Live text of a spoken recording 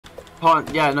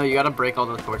Yeah, no, you gotta break all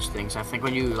the torch things. I think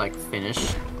when you like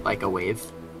finish like a wave,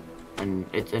 and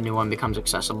a new one becomes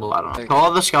accessible. I don't know. Kill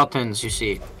all the skeletons you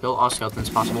see. Kill all skeletons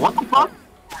possible. What the fuck?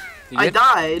 I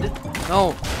died.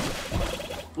 No.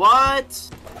 What?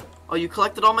 Oh, you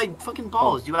collected all my fucking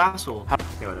balls, you asshole.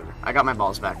 Okay, whatever. I got my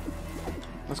balls back.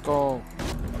 Let's go.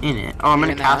 In it. Oh, I'm in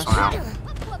a castle now.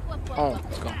 Oh,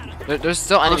 let's go. There's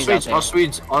still enemies out there.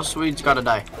 All Swedes gotta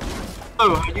die.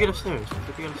 Oh, how'd you get upstairs?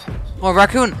 How'd you get upstairs? Oh,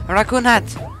 raccoon! A raccoon hat!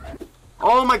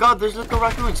 Oh my god, there's little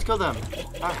raccoons. Kill them.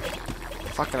 Die.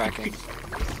 Fuck the raccoons.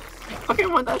 Okay,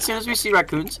 well, as soon as we see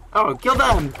raccoons. Oh, kill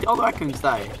them! All the raccoons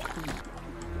die.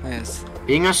 Yes.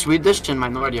 Being a Swedish and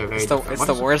minority are very different. It's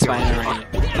the worst minority.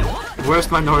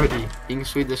 Worst minority. Being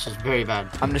Swedish is very bad.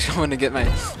 I'm just going to get my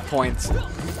points.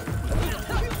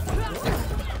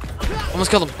 Almost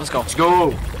killed him. Let's go. Let's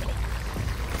go!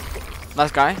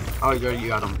 Last guy. Oh, you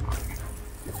got him.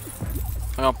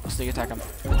 Oh, sneak attack him.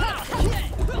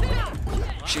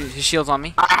 His shield's on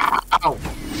me. Ow!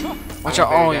 Watch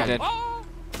out. Oh, you're dead.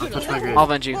 I'll touch my grave. I'll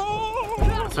avenge you.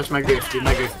 I'll touch my grave, dude.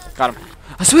 My grave. Got him.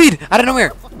 A Swede! Out of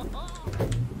nowhere!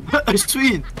 A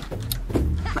Swede!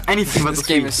 Anything but This the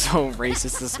game Swedes. is so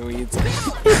racist to Swedes.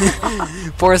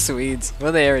 Poor Swedes. What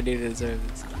do they ever do to deserve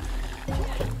this?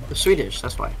 They're Swedish,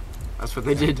 that's why. That's what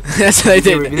they did. That's what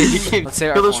they did. Let's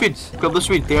say kill the Swedes. Kill the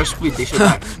Swedes. They are Swede. They should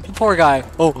die. The poor guy.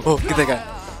 Oh, get that guy.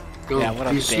 Go. Yeah, what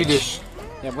a He's bitch. Swedish.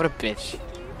 Yeah, what a bitch.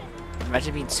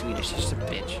 Imagine being Swedish. You're just a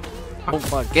bitch. Oh,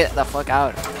 fuck. Get the fuck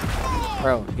out.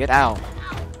 Bro, get out.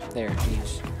 There,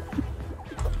 please.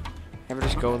 Never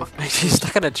just go. He's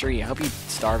stuck in a tree. I hope you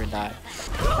starve and die.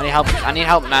 I need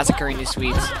help massacring these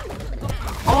Swedes.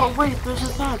 Oh, wait. There's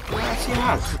a hat. I see a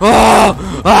hat.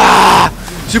 Oh! Ah!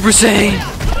 Super Saiyan!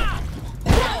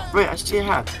 Wait, I see a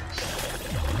hat.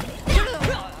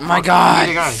 Oh my god!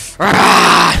 Hey, guy.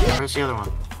 Ah! Where's the other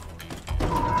one?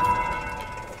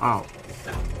 Oh.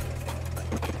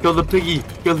 Kill the piggy.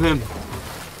 Kill him.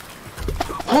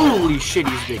 Holy shit,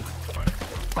 he's big.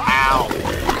 Ow.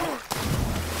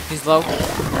 He's low.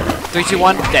 3, 2,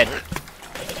 1, dead.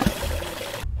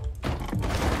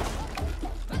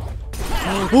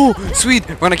 Oh, Swede!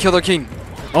 We're gonna kill their king.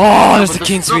 Oh, there's the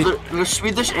king, Swede. There's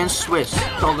Swedish and Swiss.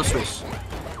 Kill the Swiss.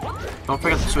 Don't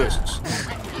forget the Swiss.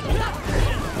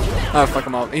 Oh, fuck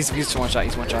him up. He's one shot.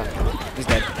 He's one shot. He's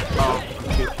dead. Oh.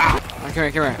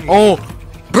 Come here. Oh,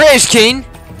 British king.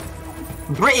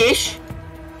 British?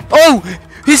 Oh,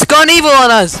 he's gone evil on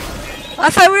us. I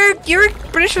thought you were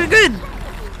British were good.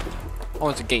 Oh,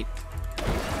 it's a gate.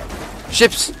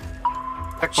 Ships.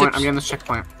 Checkpoint. Ships. I'm getting this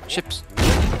checkpoint. Ships.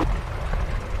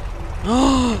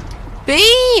 Oh,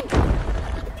 beep.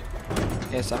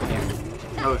 Yes, I'm here.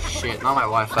 Oh shit, not my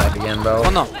Wi-Fi again, bro. Oh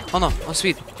no. Oh,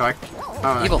 sweet. Sorry.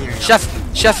 Oh, Evil. here you go.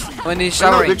 Chef. When he's Wait,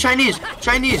 no, showering. they're Chinese.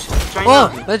 China.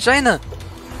 Oh, they're China.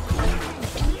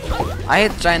 I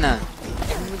hate China.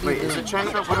 Wait, is it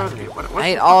China? What are they? What I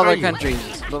hate the all fuck other are you?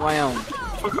 countries but my own.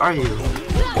 What the fuck are you?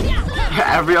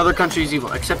 Every other country is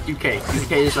evil except UK.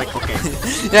 UK is like okay.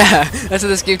 Yeah, that's what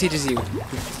this game teaches you.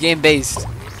 It's game based.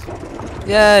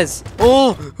 Yes.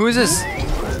 Oh, who is this?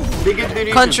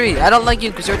 Country. I don't like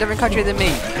you because you're a different country than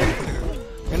me.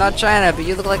 You're not China, but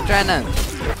you look like China.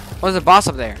 Oh, there's a boss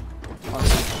up there.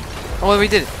 Oh, we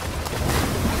did it.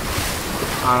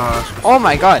 Oh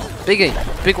my god. Big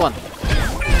one.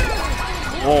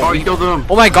 Oh, you killed him.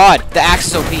 Oh my god. The axe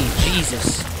is OP.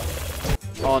 Jesus.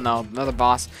 Oh no, another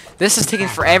boss. This is taking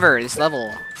forever, this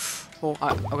level. Oh,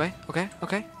 okay.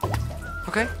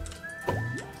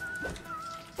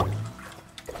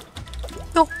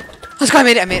 No. Let's go, I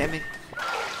made it.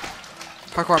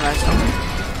 Parkour master.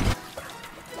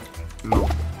 No.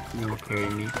 You will carry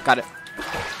me. Got it.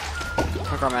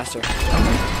 Parkour master.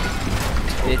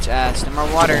 Bitch ass. No more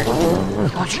water.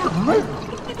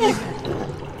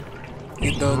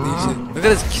 Indonesian. Look at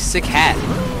this sick hat.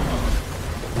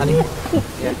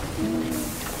 Yeah.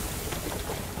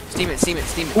 Steam it.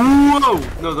 Whoa!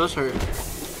 No, those hurt.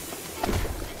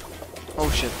 Oh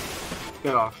shit.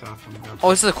 Get off. Oh,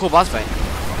 this is a cool boss fight.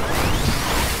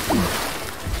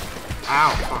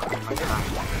 Ow, fuck, I'm like dying.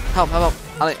 Help.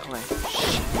 Okay.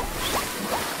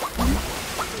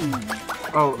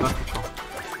 Oh, left control.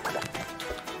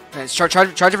 Okay,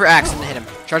 charge it for axe and hit him.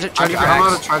 Charge it for I don't know how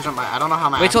axe. to charge on my. I don't know how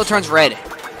my. Wait till it axe turns red.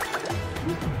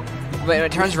 Wait, when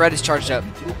it turns red, it's charged up.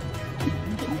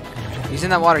 He's in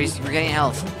that water. We're getting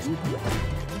health.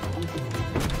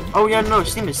 Oh yeah, no,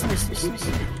 steam it.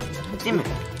 Steam it.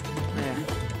 Yeah.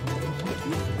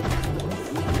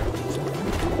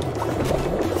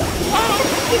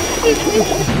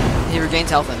 He regains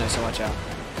health in there, so watch out.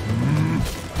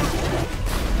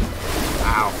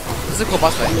 Ow. This is a cool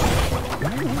boss fight.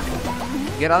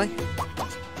 You get Ollie?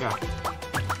 Yeah.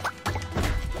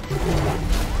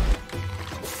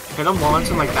 Hit him once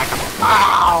and like back up.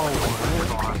 Ow!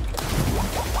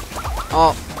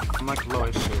 Oh. I'm like low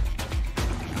as shit.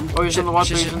 Oh, he's in the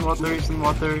water, he's in the water, he's in the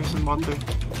water, he's in the water.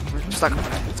 Stuck.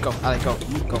 Let's go. Alec, go.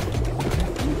 Go.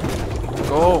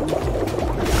 Go.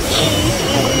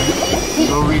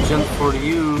 No regen for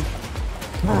you.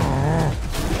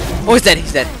 Oh, he's dead.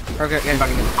 He's dead. Okay, get him back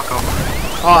again.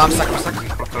 Oh, I'm stuck. I'm stuck.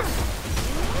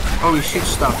 Oh, he shoots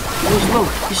stuff. Oh, he's low.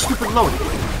 He's stupid low.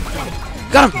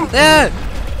 Got him. Yeah.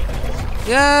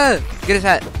 Yeah. Get his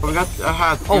hat. Oh, we got a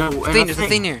hat. Oh, yeah, thing. There's a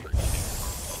thing here.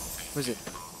 What is it?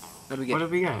 What do we get? What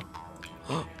did we get?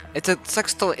 It's a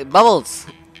sex toy. Bubbles.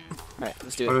 Alright,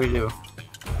 let's do it. What do we do?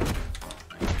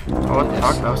 Oh, what the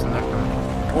fuck? That was the neck.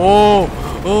 Oh.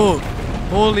 Oh.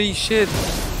 Holy shit.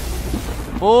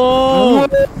 Oh.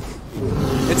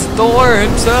 It's Thor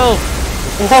himself.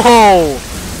 Whoa.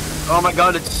 Oh my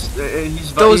god, it's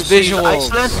he's those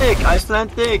visuals.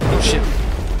 Icelandic. Oh shit.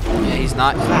 Yeah, he's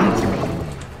not.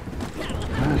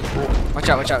 Watch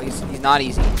out, watch out. He's not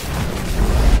easy.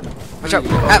 Watch out.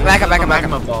 Back up.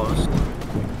 Balls.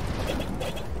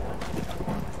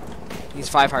 He's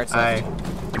 5 hearts left.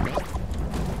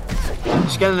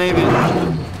 Scandinavian.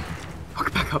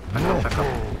 Back up.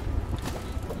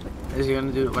 Is he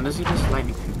gonna do it? When does he just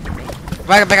lightning?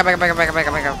 Back up.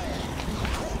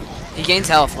 He gains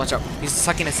health. Watch out. He's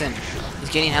sucking us in. He's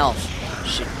gaining health.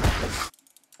 Shit.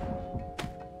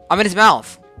 I'm in his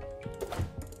mouth.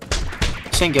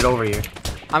 Shane, get over here.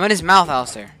 I'm in his mouth,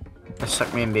 Alistair.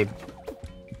 Suck me in, babe.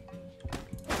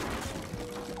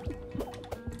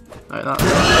 Alright,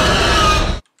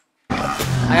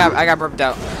 I got burped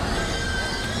out.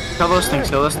 Kill those things.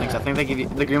 I think they give you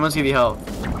the green ones give you health.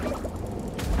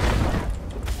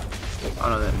 Oh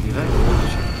no, that do they?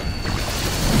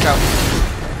 Watch out.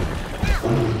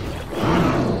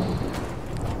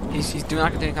 He's doing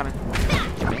not doing Connor.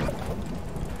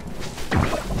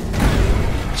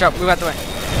 Watch out, move out the way.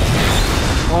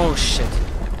 Oh shit.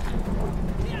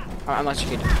 Alright, I'm not you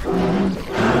good.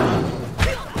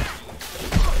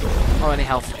 Oh, any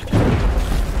health.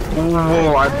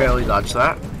 Oh, I barely dodged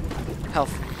that.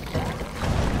 Health.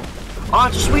 Oh,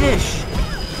 it's Swedish!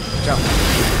 Watch out.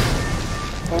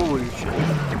 Holy shit.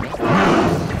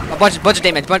 A bunch of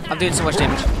damage. I'm doing so much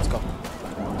damage. Let's go.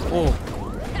 Oh.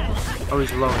 Oh,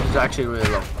 he's low. He's actually really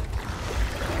low.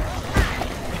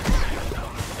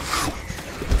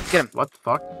 Get him. What the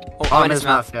fuck? Oh, I'm in his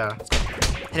mouth. Yeah.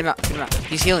 Hit him out.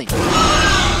 He's healing.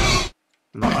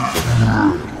 No.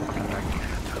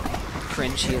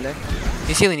 Cringe healer.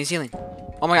 He's healing.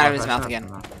 Oh my god, I'm in his mouth again.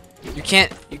 You can't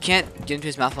get into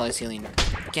his mouth while he's healing.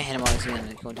 You can't hit him while he's healing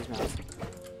and go into his mouth.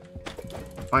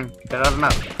 Fine, get out of the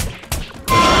mouth.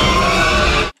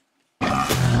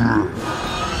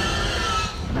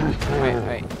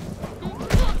 Wait.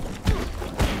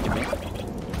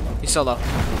 He's so low.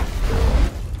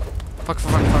 Fuck.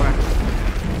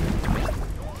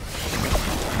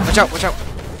 Watch out.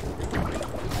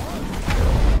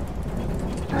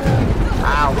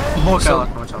 Ow.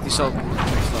 He's so slow.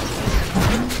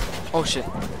 Oh shit.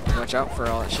 Watch out for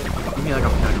all that shit. Give me like a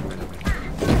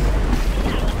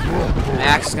My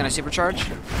axe is gonna supercharge.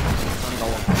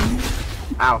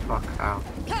 Ow, fuck. Ow.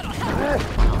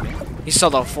 He's so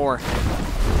low. 4.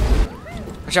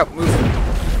 Watch out. Move.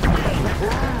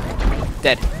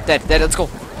 Dead. Let's go.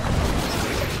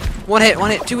 One hit.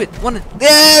 2 hit. 1 hit.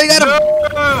 Yeah, we got him.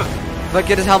 But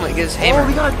get his helmet. Get his hammer. Oh,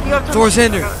 we got Thor's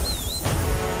hammer.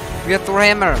 We got Thor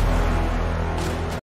hammer.